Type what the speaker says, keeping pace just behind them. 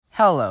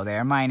Hello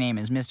there, my name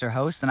is Mr.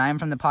 Host, and I am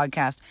from the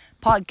podcast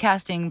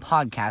Podcasting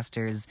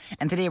Podcasters,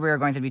 and today we are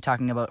going to be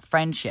talking about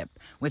friendship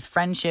with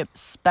friendship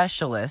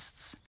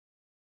specialists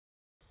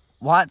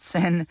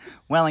Watson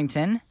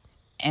Wellington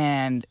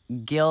and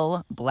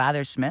Gill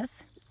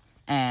Blathersmith.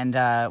 And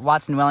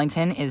Watson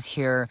Wellington is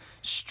here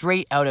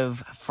straight out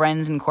of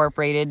Friends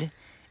Incorporated,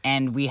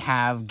 and we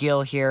have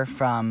Gill here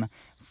from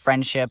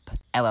Friendship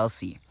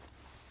LLC.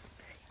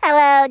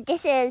 Hello,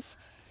 this is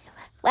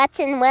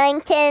Watson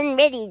Wellington,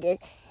 ready to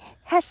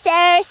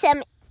share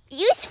some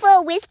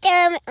useful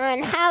wisdom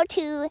on how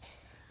to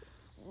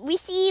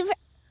receive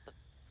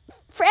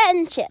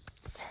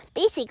friendships.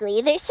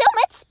 Basically, there's so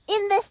much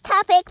in this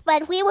topic,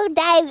 but we will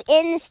dive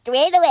in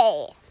straight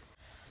away.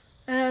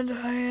 And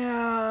I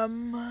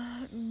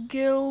am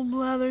Gill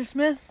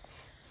Blathersmith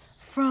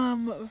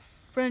from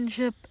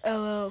Friendship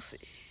LLC.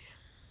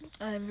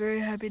 I'm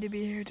very happy to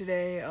be here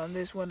today on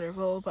this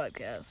wonderful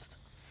podcast.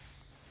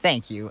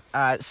 Thank you.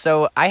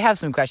 So I have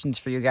some questions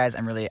for you guys.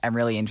 I'm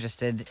really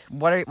interested.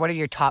 What are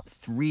your top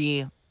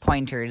 3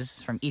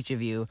 pointers from each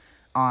of you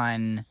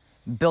on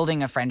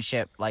building a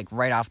friendship, like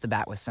right off the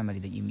bat with somebody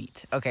that you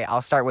meet? Okay,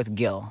 I'll start with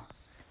Gill.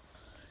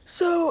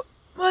 So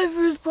my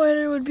first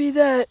pointer would be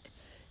that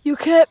you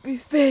can't be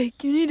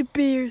fake. You need to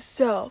be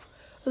yourself.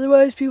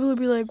 Otherwise, people will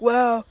be like,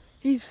 "Wow,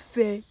 he's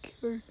fake,"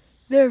 or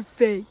 "They're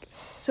fake."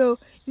 So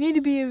you need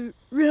to be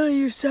really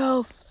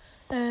yourself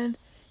and,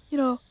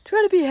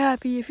 try to be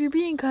happy. If you're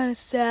being kind of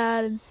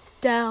sad and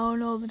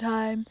down all the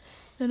time,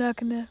 they're not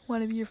going to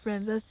want to be your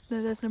friends.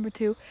 That's number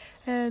 2.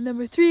 And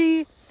number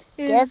 3 is...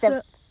 Gill's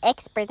an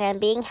expert on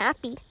being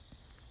happy.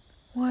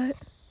 What?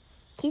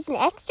 He's an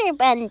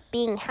expert on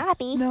being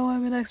happy. No,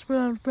 I'm an expert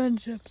on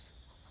friendships.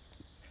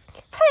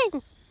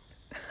 Fine.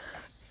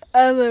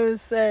 As I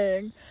was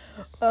saying,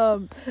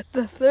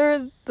 the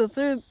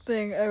third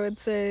thing I would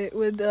say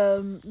would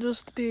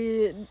just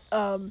be...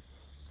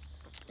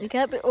 you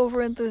can't be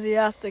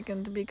over-enthusiastic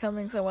into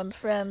becoming someone's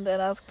friend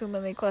and ask too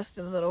many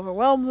questions that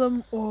overwhelm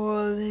them,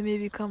 or they may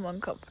become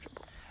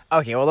uncomfortable.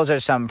 Okay, well, those are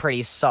some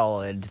pretty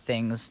solid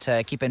things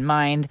to keep in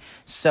mind.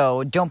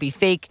 So don't be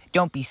fake,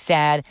 don't be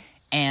sad,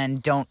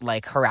 and don't,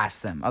 harass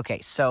them. Okay,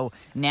 so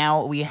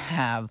now we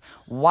have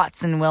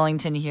Watson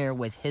Wellington here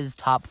with his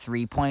top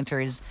 3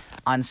 pointers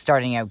on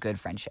starting out good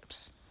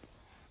friendships.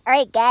 All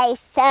right, guys.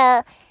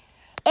 So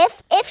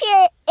if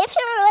you're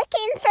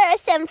looking for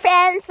some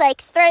friends,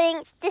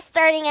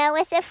 starting out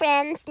with some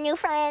friends, new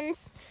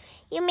friends,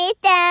 you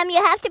meet them,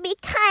 you have to be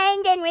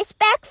kind and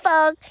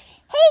respectful.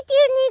 Hey, do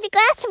you need a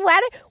glass of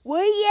water?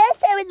 Well,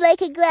 yes, I would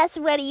like a glass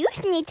of water. You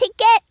need to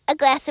get a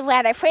glass of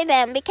water for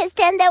them, because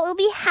then they will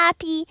be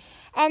happy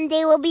and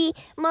they will be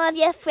more of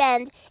your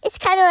friend. It's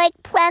kind of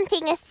like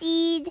planting a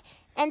seed,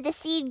 and the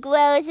seed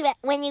grows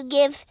when you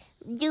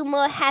do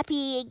more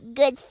happy,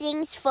 good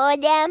things for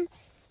them.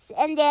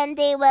 And then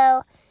they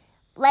will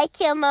like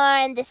you more,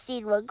 and the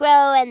seed will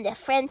grow, and the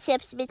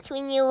friendships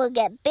between you will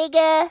get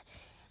bigger.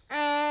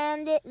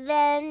 And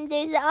then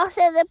there's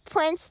also the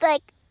points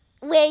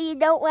where you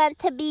don't want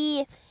to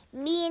be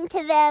mean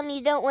to them.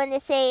 You don't want to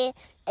say,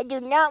 "I do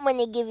not want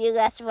to give you a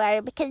glass of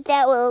water," because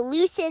that will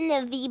loosen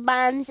the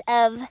bonds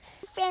of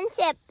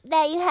friendship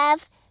that you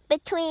have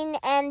between,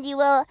 and you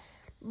will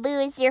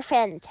lose your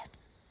friend.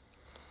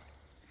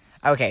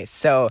 Okay,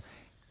 so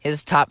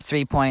his top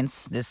 3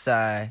 points, this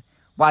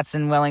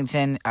Watson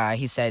Wellington,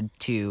 he said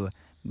to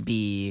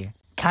be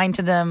kind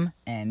to them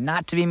and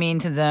not to be mean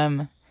to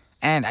them.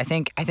 And I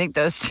think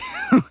those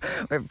 2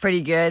 were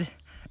pretty good.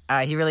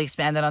 He really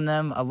expanded on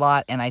them a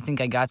lot, and I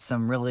think I got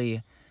some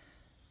really,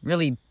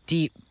 really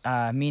deep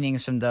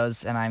meanings from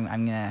those. And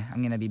I'm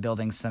gonna be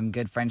building some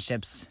good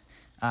friendships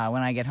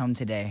when I get home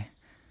today.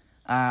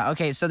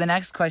 Okay, so the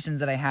next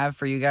questions that I have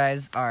for you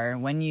guys are: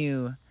 when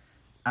you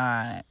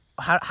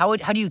how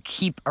do you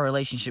keep a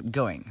relationship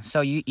going? So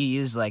you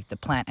use the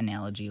plant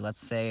analogy. Let's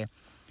say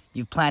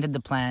you've planted the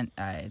plant,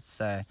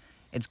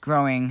 it's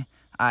growing.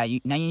 Now you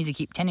need to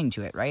keep tending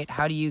to it, right?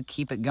 How do you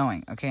keep it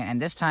going? Okay,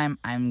 and this time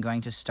I'm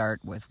going to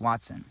start with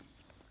Watson.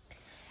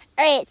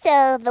 All right,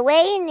 so the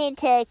way you need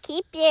to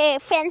keep your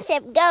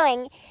friendship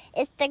going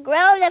is to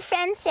grow the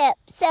friendship.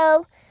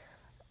 So,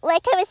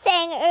 like I was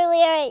saying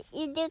earlier,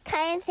 you do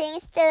kind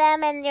things to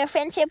them and your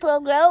friendship will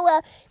grow.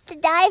 Well, to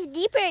dive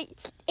deeper,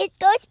 it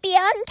goes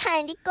beyond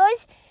kind. It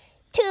goes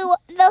to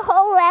the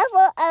whole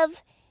level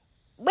of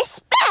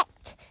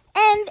respect.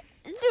 And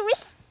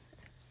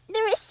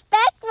the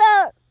respect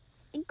will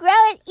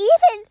grow it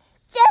even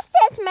just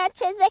as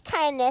much as the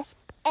kindness.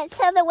 And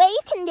so the way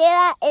you can do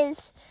that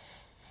is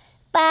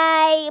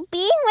by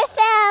being with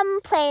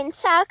them, playing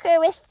soccer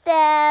with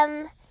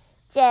them,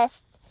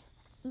 just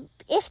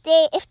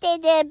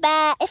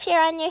if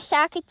you're on your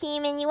soccer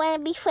team and you want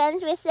to be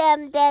friends with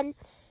them, then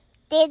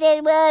they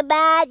did really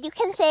bad, you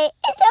can say,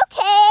 "It's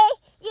okay,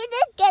 you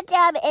did a good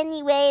job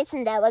anyways,"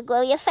 and that will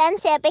grow your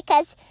friendship,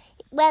 because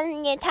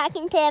when you're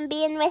talking to him,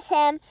 being with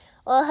him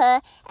or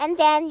her, and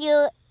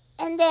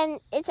then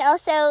it's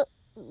also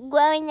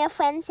growing your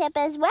friendship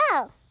as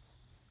well.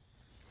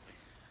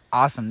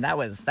 Awesome. That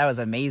was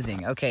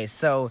amazing. Okay,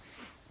 so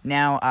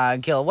Now,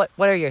 Gill, what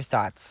are your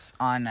thoughts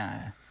on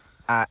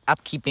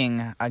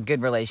upkeeping a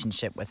good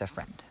relationship with a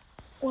friend?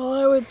 Well,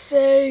 I would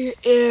say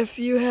if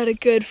you had a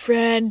good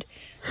friend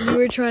and you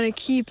were trying to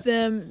keep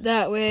them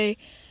that way,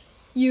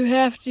 you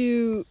have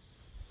to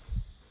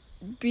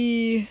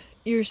be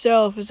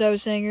yourself. As I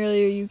was saying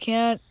earlier, you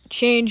can't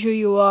change who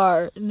you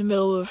are in the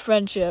middle of a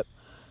friendship.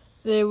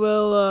 They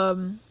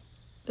will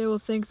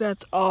think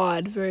that's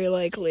odd, very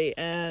likely,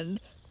 and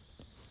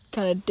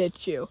kind of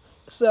ditch you.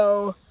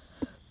 So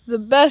the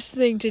best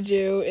thing to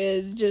do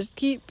is just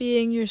keep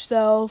being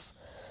yourself.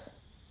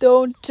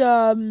 Don't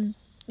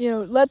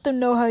let them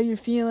know how you're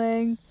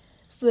feeling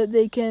so that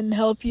they can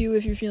help you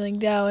if you're feeling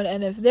down.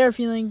 And if they're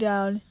feeling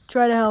down,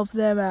 try to help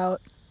them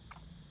out.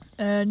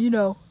 And,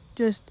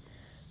 just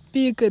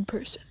be a good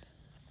person.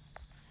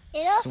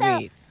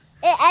 Sweet.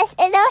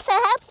 It also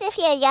helps if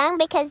you're young,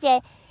 because you're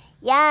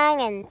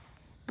young and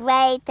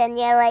bright and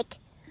you're, like,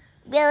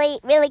 really,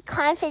 really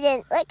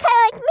confident, like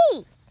kind of like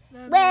me.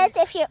 Whereas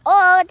if you're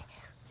old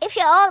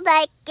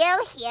like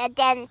Gill here,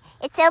 then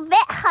it's a bit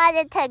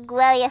harder to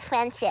grow your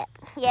friendship.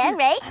 Yeah,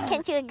 right?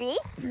 Can't you agree?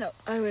 No,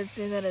 I would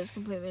say that is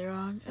completely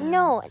wrong.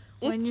 No.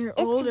 When you're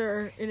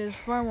older, it is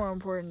far more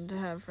important to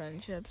have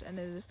friendships, and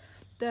it is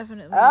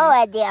definitely...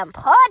 Oh, and the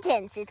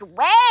importance is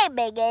way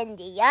bigger in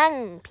the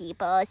young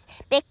people's,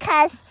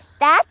 because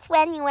that's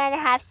when you want to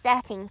have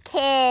certain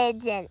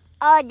kids and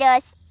all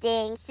those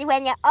things.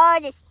 When you're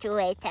old, it's too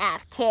late to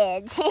have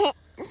kids.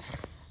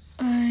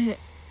 I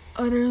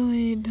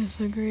utterly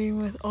disagree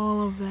with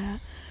all of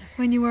that.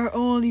 When you are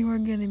old, you are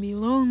going to be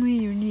lonely.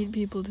 You need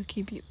people to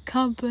keep you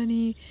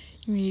company.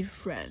 You need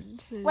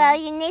friends. Well,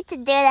 you need to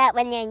do that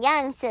when you're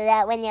young, so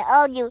that when you're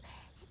old, you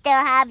still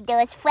have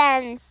those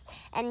friends,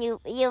 and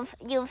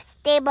you've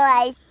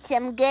stabilized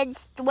some good,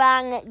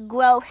 strong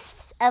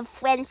growth of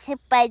friendship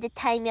by the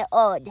time you're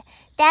old.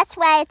 That's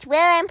why it's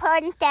really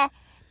important to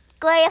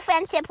grow your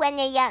friendship when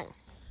you're young.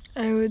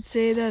 I would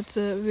say that's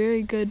a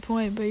very good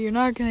point, but you're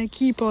not going to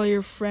keep all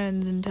your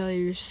friends until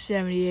you're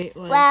 78.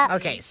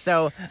 Okay,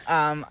 so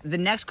the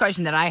next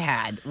question that I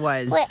had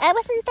was... Wait, I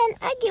wasn't done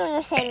arguing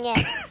with him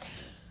yet.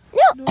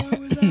 No. Nor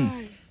was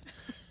I.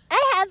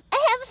 I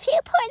have a few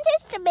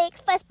pointers to make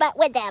first, but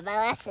whatever,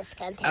 let's just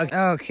continue.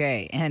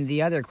 Okay, and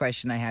the other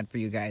question I had for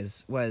you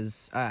guys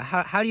was,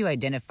 how do you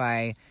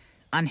identify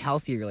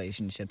unhealthy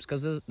relationships?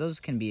 Because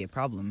those can be a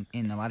problem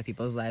in a lot of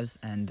people's lives,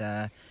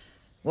 and...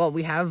 well,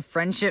 we have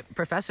friendship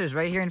professors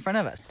right here in front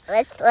of us.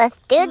 Let's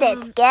do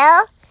this,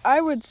 Gill.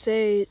 I would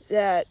say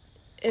that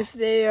if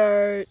they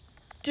are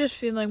just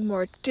feeling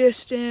more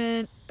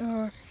distant,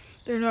 or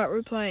they're not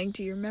replying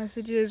to your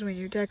messages when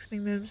you're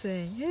texting them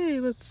saying,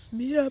 hey, let's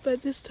meet up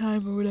at this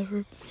time or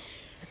whatever,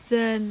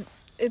 then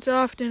it's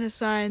often a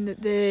sign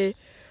that they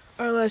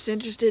are less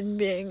interested in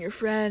being your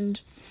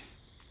friend.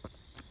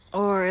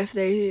 Or if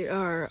they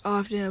are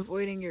often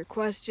avoiding your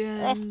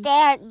questions. If they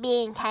aren't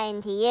being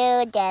kind to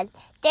you, then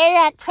they're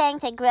not trying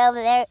to grow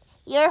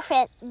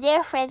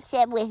their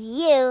friendship with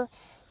you,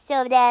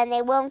 so then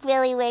it won't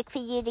really work for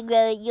you to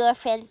grow your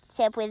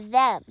friendship with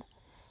them.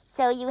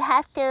 So you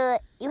have to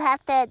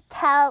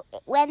tell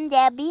when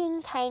they're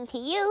being kind to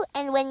you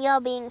and when you're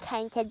being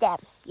kind to them.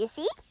 You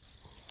see?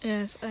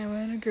 Yes, I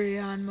would agree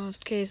on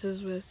most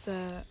cases with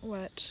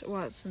what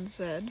Watson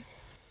said.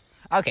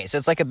 Okay, so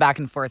it's like a back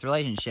and forth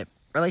relationship.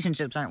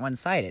 Relationships aren't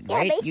one-sided, yeah,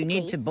 right? Basically. You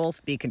need to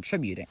both be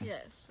contributing.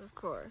 Yes, of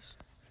course.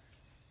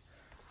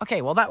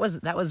 Okay, well, that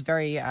was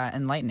very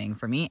enlightening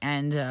for me.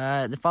 And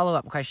the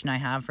follow-up question I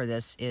have for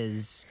this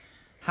is,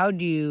 how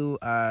do you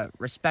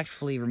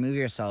respectfully remove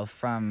yourself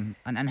from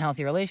an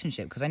unhealthy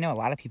relationship? Because I know a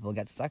lot of people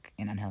get stuck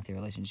in unhealthy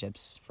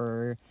relationships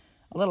for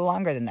a little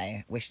longer than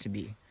they wish to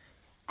be.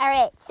 All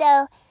right,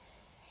 so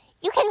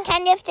you can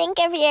kind of think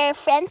of your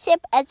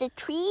friendship as a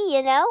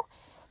tree,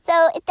 So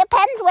it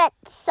depends what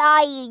saw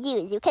you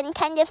use. You can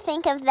kind of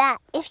think of that.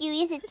 If you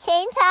use a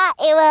chainsaw,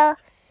 it will,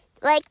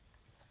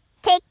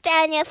 take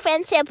down your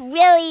friendship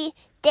really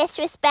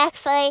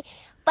disrespectfully.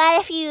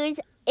 But if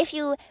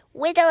you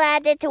whittle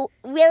at it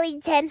really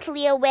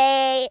gently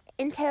away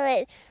until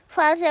it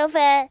falls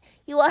over,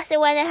 you also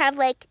want to have,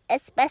 a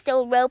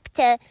special rope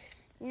to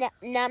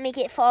not make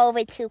it fall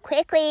over too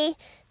quickly.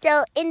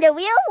 So in the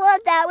real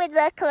world, that would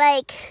look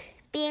like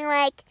being,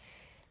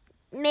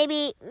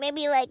 maybe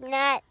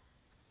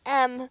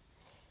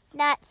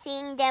not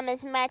seeing them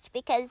as much,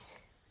 because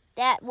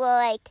that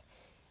will it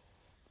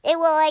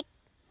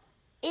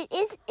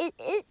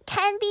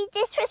can be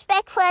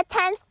disrespectful at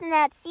times to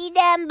not see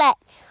them, but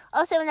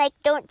also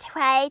don't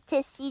try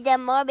to see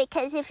them more,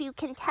 because if you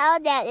can tell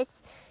that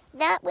it's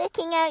not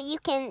working out, you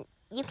can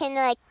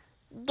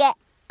get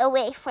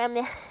away from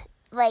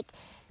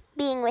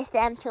being with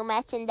them too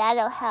much, and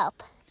that'll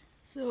help.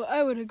 So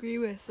I would agree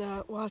with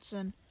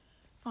Watson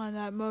on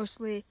that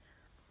mostly.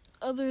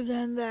 Other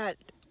than that,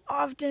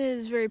 often it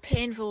is very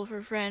painful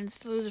for friends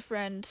to lose a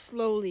friend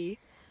slowly.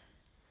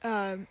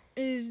 It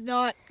is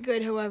not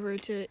good, however,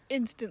 to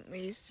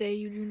instantly say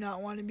you do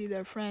not want to be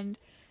their friend.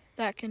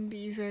 that can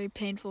be very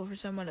painful for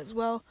someone as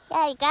well.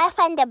 Yeah, you gotta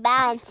find the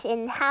balance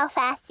in how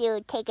fast you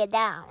take it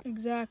down.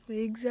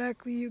 Exactly.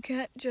 You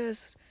can't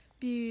just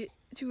be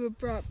too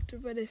abrupt,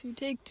 but if you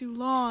take too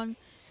long,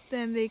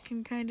 then they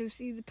can kind of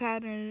see the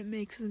pattern and it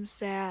makes them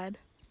sad.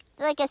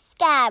 Like a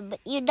scab,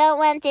 you don't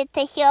want it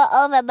to heal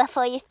over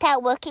before you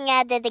start working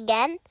at it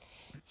again.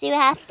 So you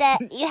have to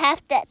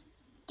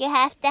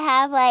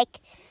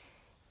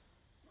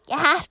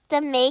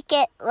make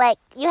it like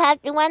you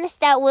want to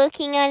start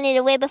working on it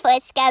away before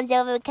it scabs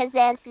over, because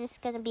then it's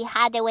just going to be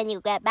harder when you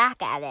get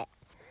back at it.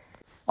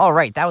 All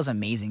right, that was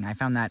amazing. I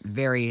found that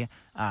very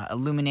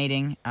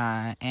illuminating,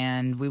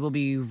 and we will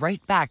be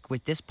right back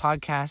with this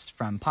podcast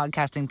from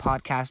Podcasting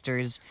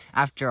Podcasters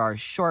after our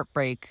short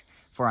break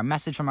for a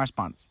message from our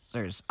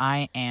sponsors.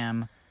 I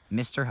am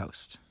Mr.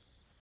 Host.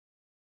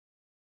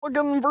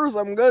 Looking for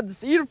some good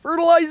seed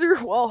fertilizer?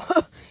 Well,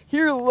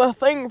 here's the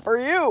thing for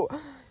you.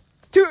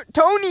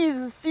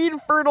 Tony's Seed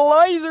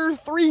Fertilizer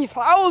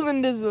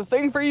 3000 is the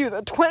thing for you.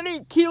 The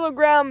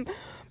 20-kilogram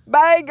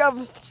bag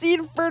of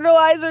seed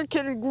fertilizer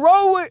can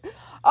grow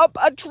up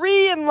a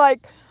tree in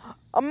like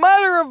a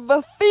matter of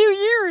a few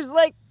years.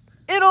 Like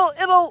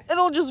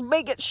it'll just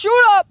make it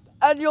shoot up,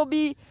 and you'll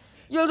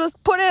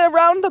just put it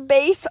around the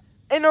base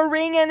in a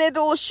ring, and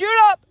it'll shoot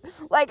up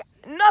like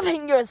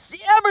nothing you've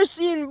ever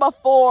seen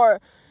before.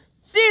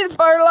 Seed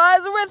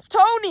fertilizer with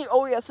Tony.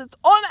 Oh yes, it's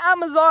on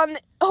Amazon.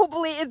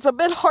 Hopefully it's a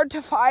bit hard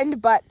to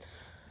find, but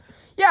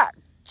yeah,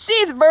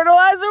 seed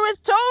fertilizer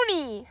with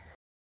Tony.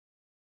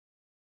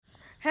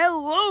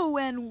 Hello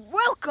and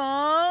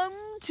welcome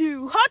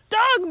to Hot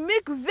Dog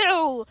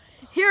McVille.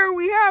 Here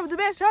we have the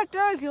best hot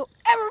dogs you'll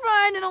ever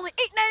find, and only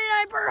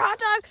 $8.99 per hot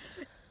dog,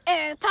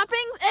 and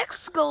toppings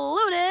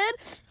excluded.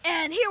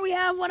 And here we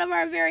have one of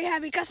our very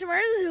happy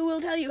customers who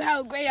will tell you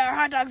how great our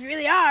hot dogs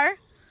really are.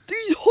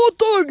 These hot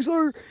dogs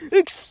are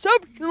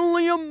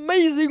exceptionally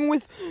amazing,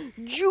 with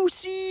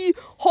juicy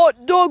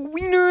hot dog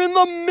wiener in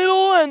the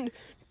middle and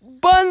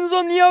buns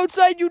on the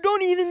outside. You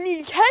don't even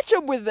need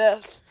ketchup with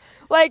this.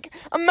 Like,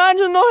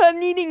 imagine not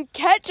needing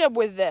ketchup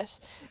with this.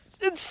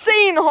 It's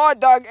insane hot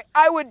dog.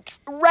 I would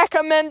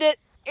recommend it.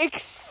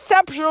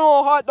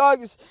 Exceptional hot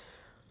dogs.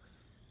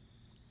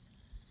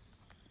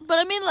 But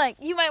I mean, like,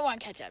 you might want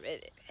ketchup.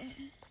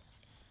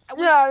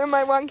 Yeah, you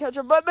might want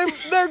ketchup, but they're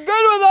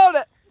good without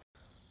it.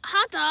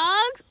 Hot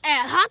dogs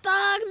at Hot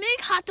Dog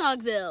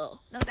McHotdogville.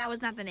 No, that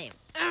was not the name.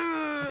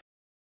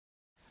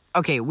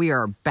 Okay, we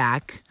are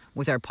back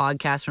with our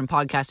podcast from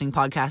Podcasting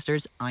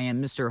Podcasters. I am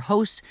Mr.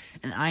 Host,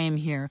 and I am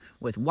here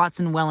with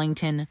Watson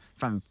Wellington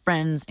from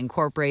Friends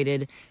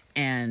Incorporated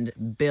and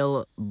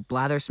Gill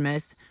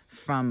Blathersmith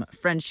from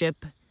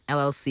Friendship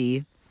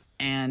LLC.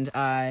 And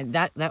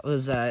that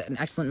was an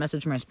excellent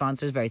message from our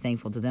sponsors. Very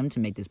thankful to them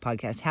to make this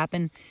podcast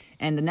happen.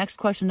 And the next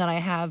question that I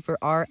have for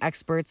our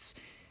experts,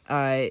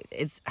 what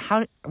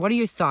are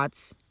your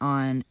thoughts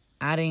on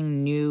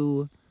adding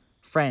new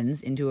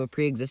friends into a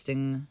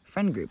pre-existing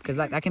friend group? Because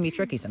that can be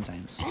tricky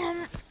sometimes.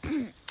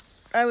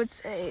 I would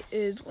say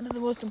is one of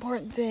the most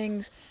important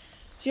things.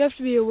 You have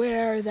to be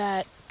aware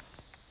that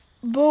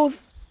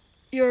both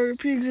your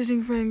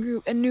pre-existing friend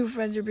group and new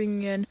friends you're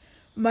bringing in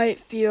might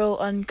feel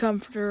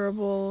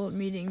uncomfortable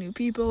meeting new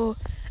people,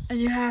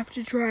 and you have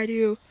to try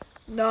to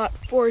not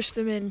force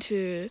them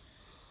into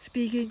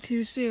speaking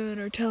too soon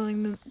or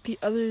telling them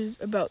others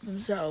about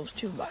themselves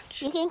too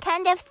much. You can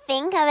kind of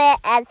think of it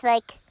as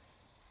like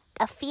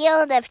a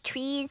field of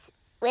trees.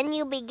 When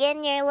you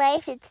begin your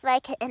life, it's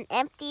like an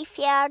empty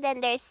field,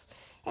 and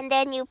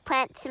then you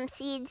plant some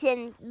seeds,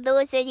 and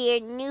those are your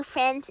new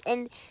friends,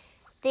 and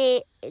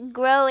they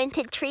grow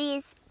into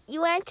trees. You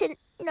want to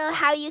know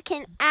how you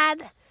can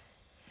add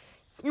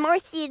more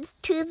seeds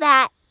to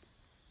that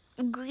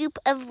group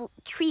of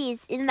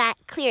trees in that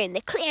clearing.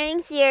 The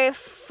clearing's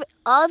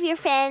all of your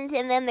friends,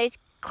 and then there's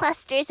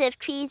clusters of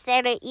trees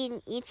that are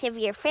in each of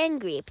your friend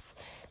groups.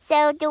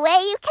 So the way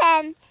you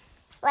can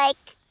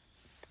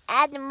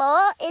add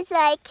more is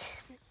to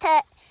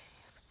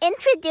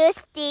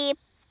introduce the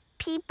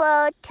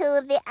people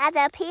to the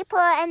other people,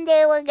 and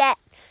they will get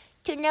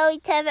to know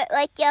each other.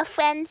 Like your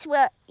friends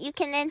you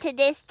can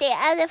introduce the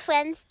other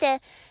friends to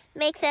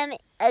make them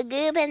a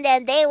group, and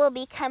then they will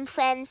become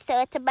friends.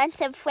 So it's a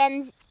bunch of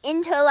friends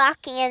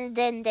interlocking, and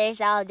then there's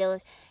all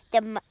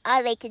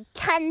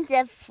tons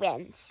of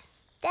friends.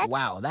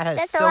 Wow,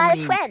 that's a lot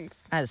of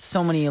friends. That has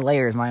so many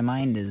layers. My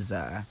mind is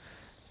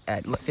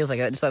it feels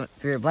like I just went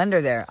through a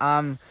blender there.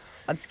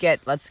 Let's get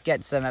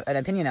an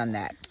opinion on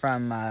that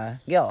from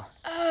Gill.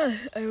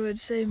 I would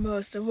say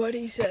most of what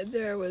he said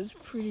there was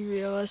pretty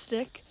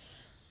realistic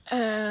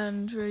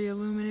and very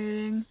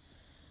illuminating,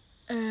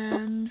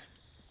 and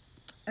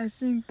I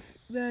think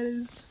that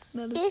is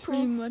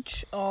pretty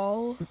much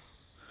all.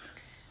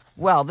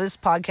 Well, this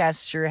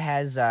podcast sure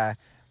has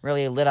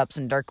really lit up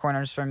some dark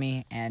corners for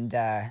me, and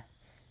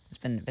it's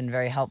been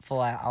very helpful.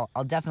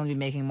 I'll definitely be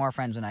making more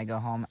friends when I go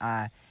home.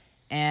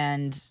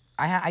 And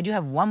I do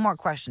have one more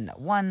question,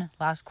 one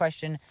last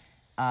question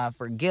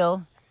for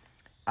Gill.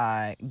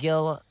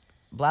 Gill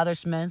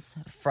Blathersmith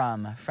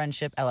from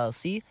Friendship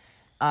LLC.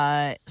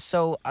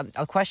 So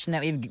a question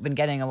that we've been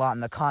getting a lot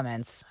in the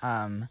comments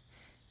from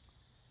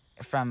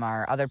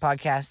our other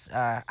podcasts,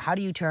 how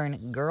do you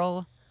turn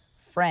girl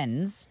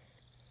friends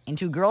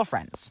into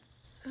girlfriends?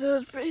 So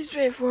it's pretty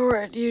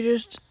straightforward. You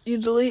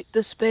delete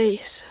the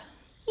space.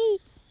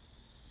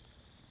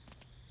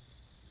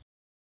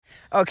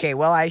 Okay,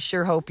 well, I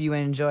sure hope you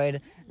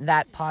enjoyed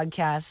that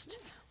podcast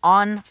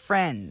on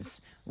Friends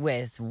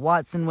with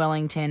Watson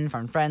Wellington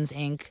from Friends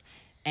Inc.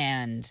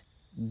 and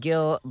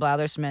Gill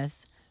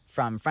Blathersmith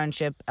from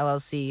Friendship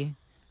LLC.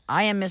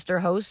 I am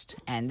Mr. Host,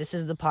 and this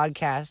is the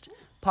podcast,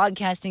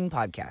 Podcasting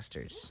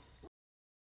Podcasters.